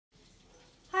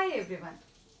Hi everyone.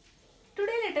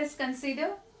 Today let us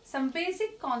consider some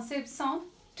basic concepts on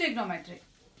trigonometry.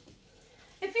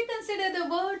 If we consider the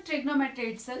word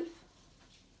trigonometry itself,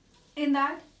 in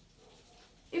that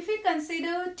if we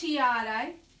consider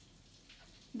TRI,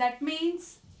 that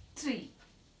means 3.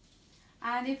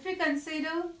 And if we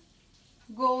consider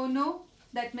gono,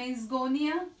 that means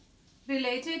gonia,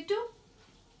 related to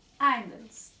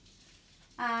angles.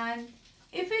 And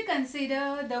if we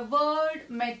consider the word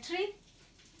metry,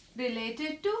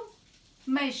 related to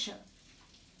measure.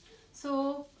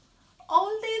 So all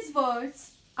these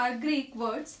words are Greek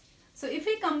words. So if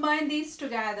we combine these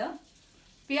together,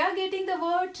 we are getting the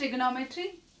word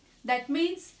trigonometry, that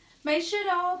means measure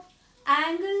of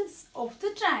angles of the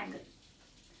triangle.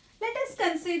 Let us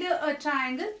consider a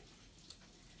triangle.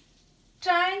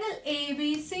 Triangle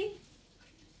ABC.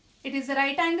 It is a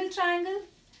right angle triangle,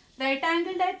 right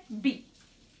angled at B.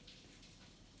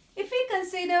 If we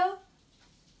consider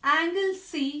angle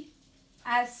C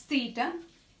as theta,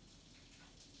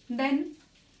 then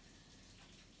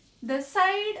the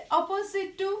side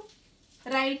opposite to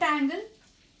right angle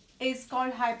is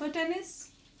called hypotenuse.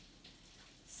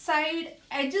 Side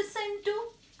adjacent to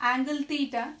angle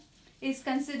theta is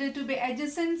considered to be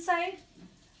adjacent side,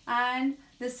 and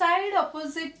the side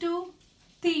opposite to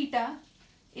theta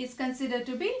is considered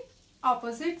to be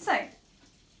opposite side.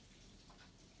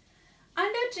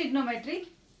 Under trigonometry,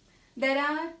 there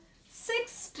are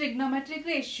 6 trigonometric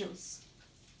ratios.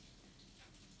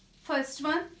 First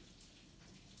one,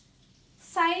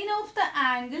 sine of the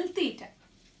angle theta.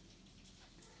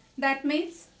 That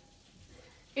means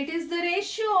it is the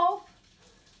ratio of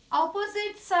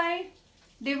opposite side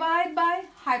divided by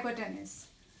hypotenuse.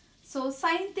 So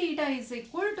sine theta is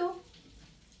equal to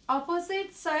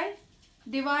opposite side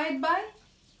divided by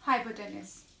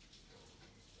hypotenuse.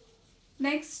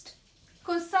 Next,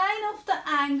 cosine of the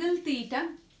angle theta,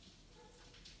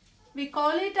 we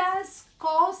call it as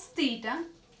cos theta,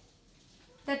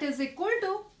 that is equal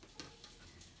to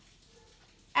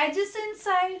adjacent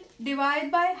side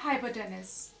divided by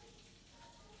hypotenuse.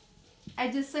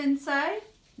 Adjacent side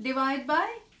divided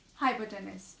by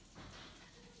hypotenuse.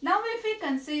 Now if we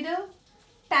consider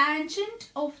tangent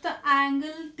of the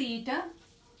angle theta,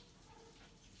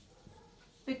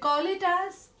 we call it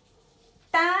as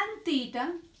tan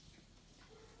theta,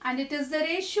 and it is the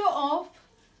ratio of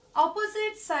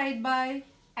opposite side by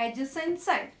adjacent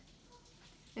side.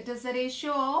 It is the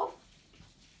ratio of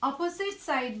opposite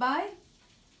side by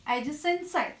adjacent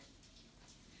side.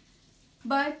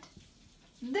 But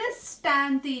this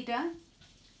tan theta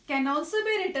can also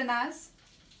be written as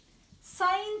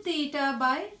sin theta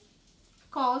by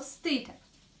cos theta.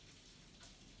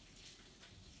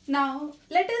 Now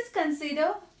let us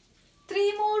consider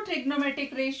 3 more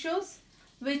trigonometric ratios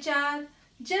which are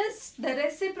just the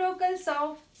reciprocals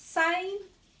of sine,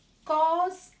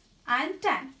 cos and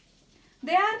tan.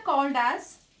 They are called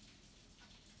as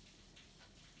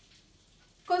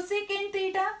cosecant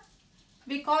theta.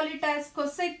 We call it as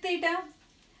cosec theta.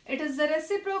 It is the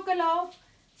reciprocal of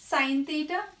sine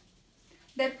theta.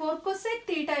 Therefore, cosec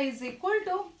theta is equal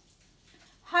to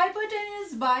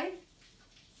hypotenuse by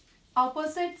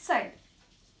opposite side.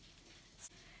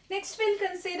 Next, we will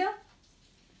consider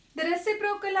the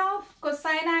reciprocal of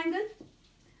cosine angle,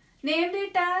 named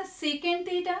it as secant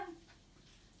theta.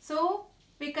 So,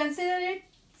 we consider it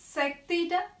sec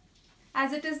theta,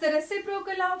 as it is the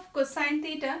reciprocal of cosine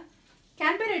theta,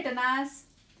 can be written as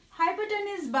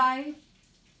hypotenuse by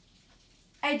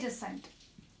adjacent.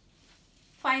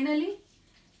 Finally,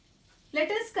 let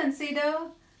us consider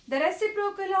the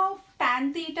reciprocal of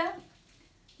tan theta,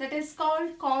 that is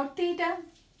called cot theta.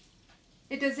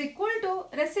 It is equal to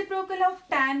reciprocal of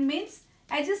tan means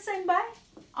adjacent by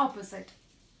opposite.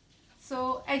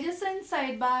 So adjacent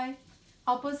side by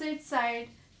opposite side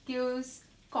gives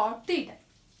cot theta.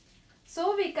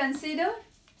 So we consider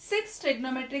 6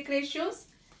 trigonometric ratios: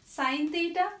 sine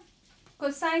theta,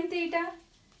 cosine theta,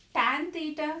 tan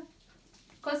theta,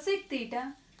 cosec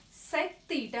theta, sec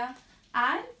theta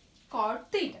and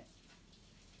cot theta.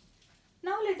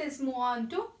 Now let us move on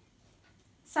to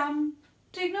some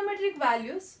trigonometric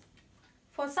values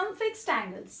for some fixed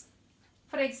angles.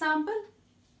 For example,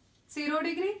 0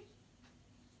 degree,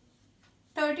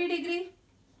 30 degree,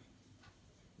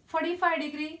 45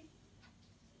 degree,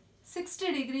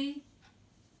 60 degree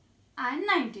and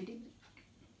 90 degree.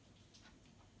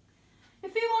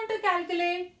 If we want to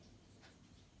calculate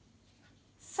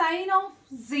sine of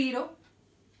 0,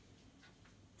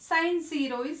 sine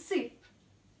 0 is 0.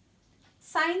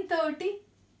 Sine 30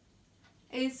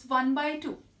 is 1 by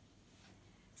 2.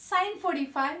 Sine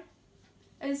 45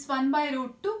 is 1 by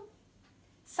root 2.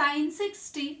 Sine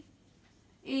 60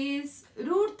 is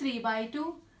root 3 by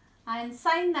 2 and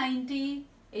sine 90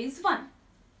 is 1.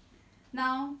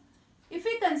 Now, if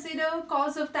we consider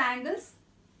cos of the angles,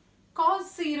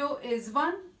 cos 0 is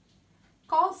 1,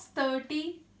 cos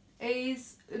 30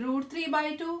 is root 3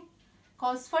 by 2,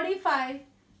 cos 45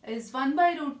 is 1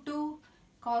 by root 2,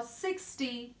 cos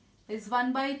 60 is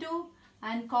 1 by 2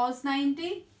 and cos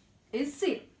 90 is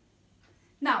 0.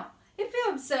 Now, if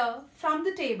we observe from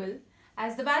the table,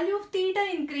 as the value of theta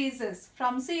increases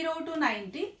from 0 to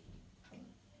 90,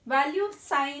 value of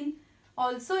sine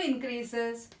also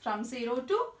increases from 0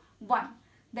 to 1.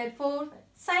 Therefore,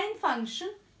 sine function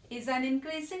is an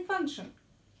increasing function.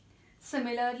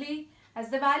 Similarly, as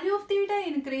the value of theta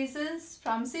increases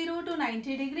from 0 to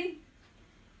 90 degree,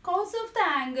 cos of the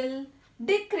angle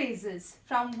decreases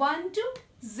from 1 to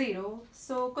 0.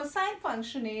 So, cosine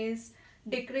function is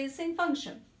decreasing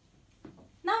function.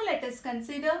 Now, let us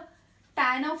consider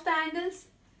tan of the angles.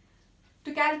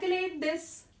 To calculate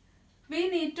this, we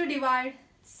need to divide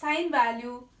sine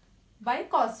value by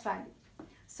cos value.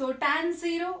 So, tan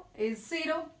 0 is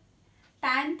 0.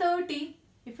 Tan 30,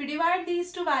 if we divide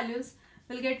these two values,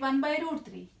 we'll get 1 by root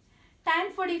 3.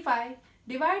 Tan 45,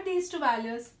 divide these two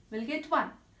values, we'll get 1.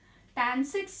 Tan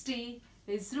 60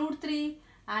 is root 3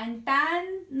 and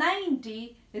tan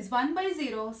 90 is 1 by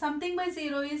 0. Something by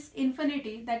 0 is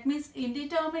infinity, that means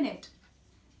indeterminate.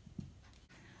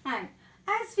 And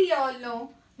as we all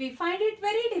know, we find it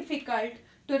very difficult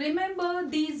to remember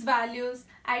these values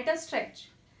at a stretch.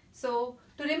 So,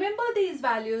 to remember these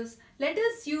values, let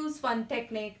us use one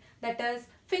technique, that is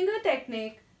finger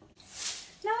technique.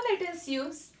 Now let us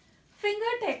use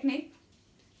finger technique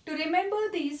to remember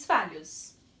these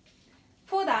values.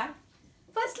 For that,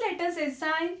 first let us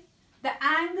assign the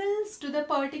angles to the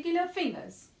particular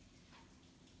fingers.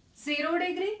 0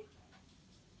 degree,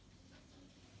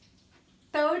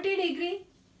 30 degree,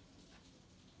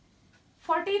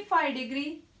 45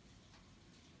 degree,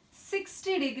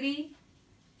 60 degree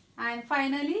and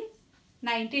finally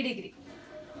 90 degree.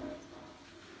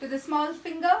 To the small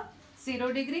finger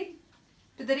 0 degree,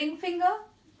 to the ring finger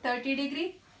 30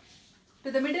 degree,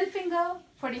 to the middle finger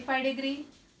 45 degree,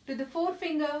 to the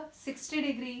forefinger 60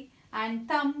 degree and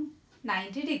thumb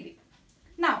 90 degree.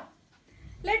 Now,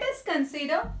 let us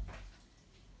consider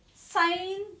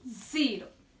sine 0.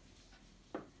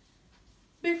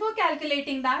 Before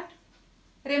calculating that,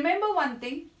 remember one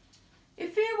thing.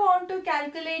 If you want to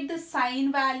calculate the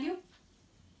sine value,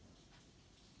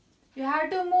 you have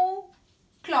to move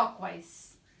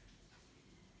clockwise.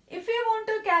 If you want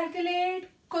to calculate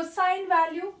cosine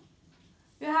value,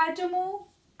 you have to move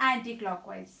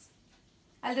anti-clockwise.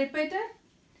 I'll repeat it.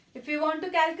 If you want to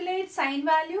calculate sine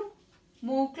value,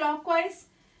 move clockwise.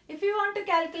 If you want to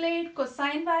calculate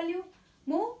cosine value,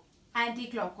 move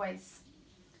anti-clockwise.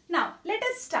 Now, let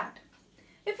us start.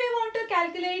 If we want to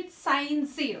calculate sine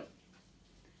 0,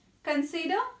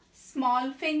 consider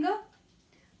small finger.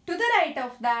 To the right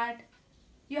of that,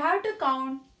 you have to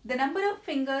count the number of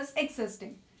fingers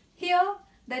existing. Here,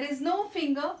 there is no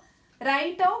finger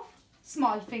right of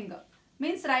small finger,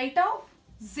 means right of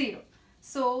 0.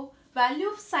 So, value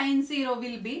of sine 0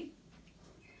 will be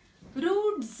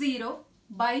root 0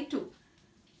 by 2.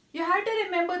 You have to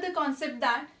remember the concept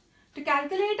that to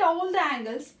calculate all the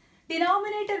angles,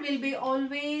 denominator will be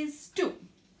always 2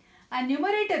 and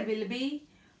numerator will be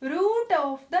root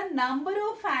of the number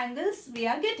of angles we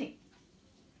are getting.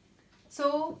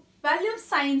 So, value of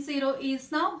sine 0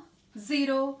 is now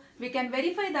 0. We can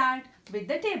verify that with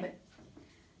the table.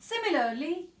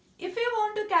 Similarly, if we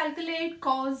want to calculate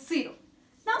cos 0,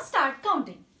 now start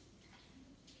counting.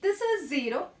 This is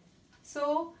 0.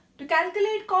 So, to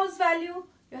calculate cos value,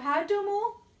 you have to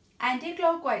move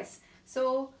anti-clockwise.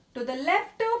 So, to the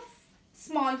left of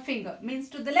small finger, means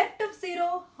to the left of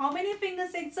 0, how many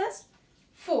fingers exist?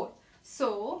 4.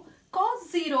 So,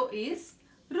 cos 0 is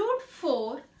root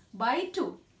 4 by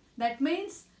 2. That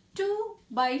means 2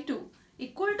 by 2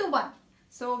 equal to 1.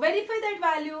 So, verify that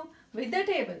value with the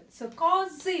table. So,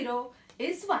 cos 0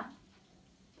 is 1.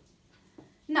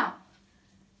 Now,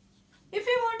 if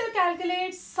you want to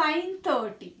calculate sine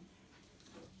 30,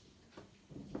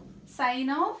 sine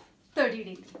of 30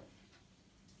 degree,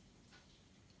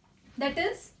 that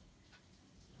is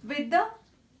with the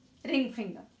ring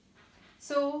finger.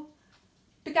 So,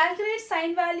 to calculate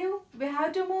sine value, we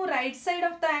have to move right side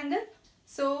of the angle.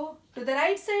 So, to the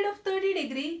right side of 30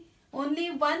 degree, only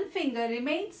one finger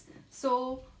remains.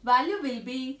 So, value will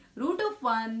be root of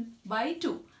 1 by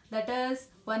 2. That is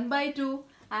 1 by 2.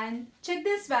 And check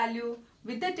this value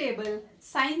with the table.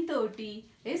 Sine 30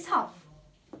 is half.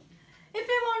 If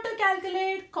we want to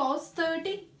calculate cos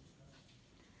 30,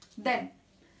 then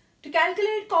To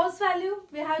calculate cos value,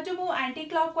 we have to move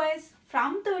anti-clockwise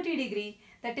from 30 degree,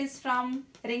 that is from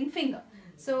ring finger.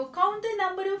 So count the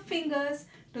number of fingers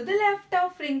to the left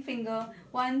of ring finger,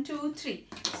 1, 2, 3.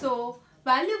 So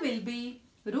value will be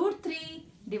root 3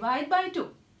 divided by 2.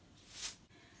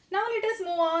 Now let us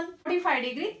move on 45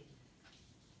 degree.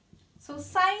 So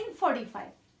sine 45.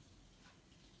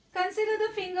 Consider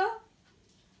the finger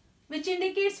which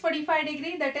indicates 45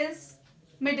 degree, that is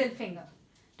middle finger.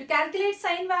 To calculate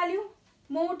sine value,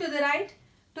 move to the right.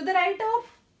 To the right of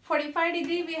 45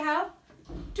 degree we have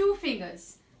 2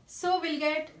 fingers. So we'll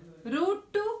get root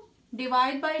 2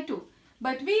 divided by 2.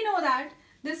 But we know that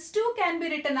this 2 can be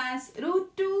written as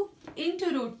root 2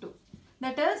 into root 2.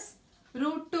 That is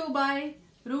root 2 by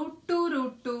root 2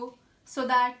 root 2. So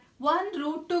that 1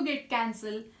 root 2 get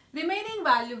cancelled. Remaining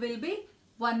value will be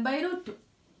 1 by root 2.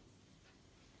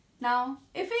 Now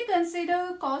if we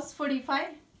consider cos 45,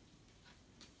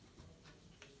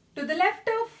 to the left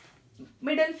of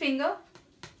middle finger,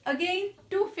 again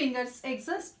 2 fingers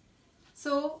exist.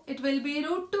 So it will be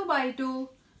root 2 by 2.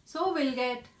 So we'll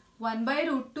get 1 by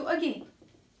root 2 again.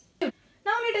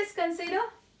 Now let us consider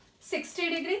 60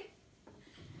 degree.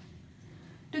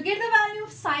 To get the value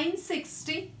of sine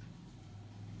 60,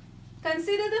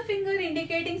 consider the finger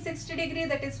indicating 60 degree,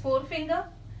 that is 4 finger.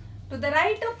 To the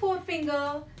right of 4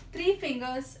 finger, 3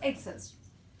 fingers exist.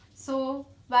 So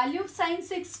value of sine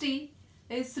 60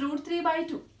 is root 3 by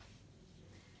 2.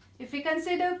 If we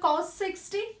consider cos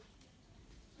 60,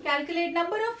 calculate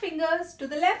number of fingers to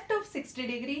the left of 60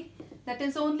 degree, that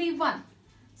is only 1.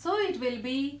 So it will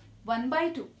be 1 by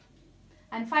 2.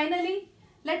 And finally,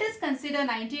 let us consider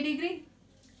 90 degree.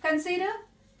 Consider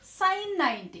sine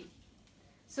 90.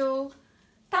 So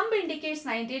thumb indicates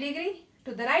 90 degree.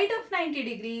 To the right of 90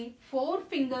 degree, 4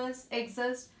 fingers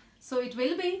exist. So it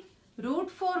will be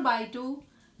root 4 by 2,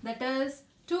 that is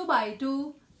 2 by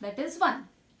 2, that is 1.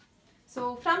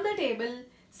 So from the table,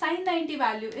 sine 90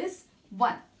 value is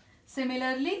 1.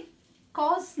 Similarly,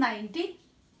 cos 90.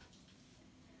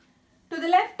 To the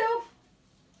left of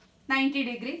 90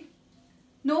 degree,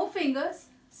 no fingers.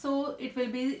 So it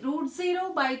will be root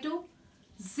 0 by 2,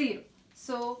 0.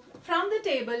 So from the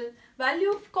table, value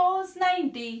of cos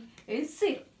 90 is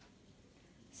 0.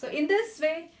 So in this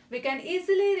way, we can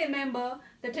easily remember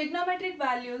the trigonometric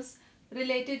values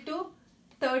related to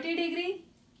 30 degree,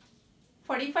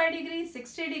 45 degree,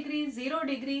 60 degree, 0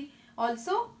 degree,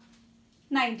 also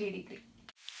 90 degree.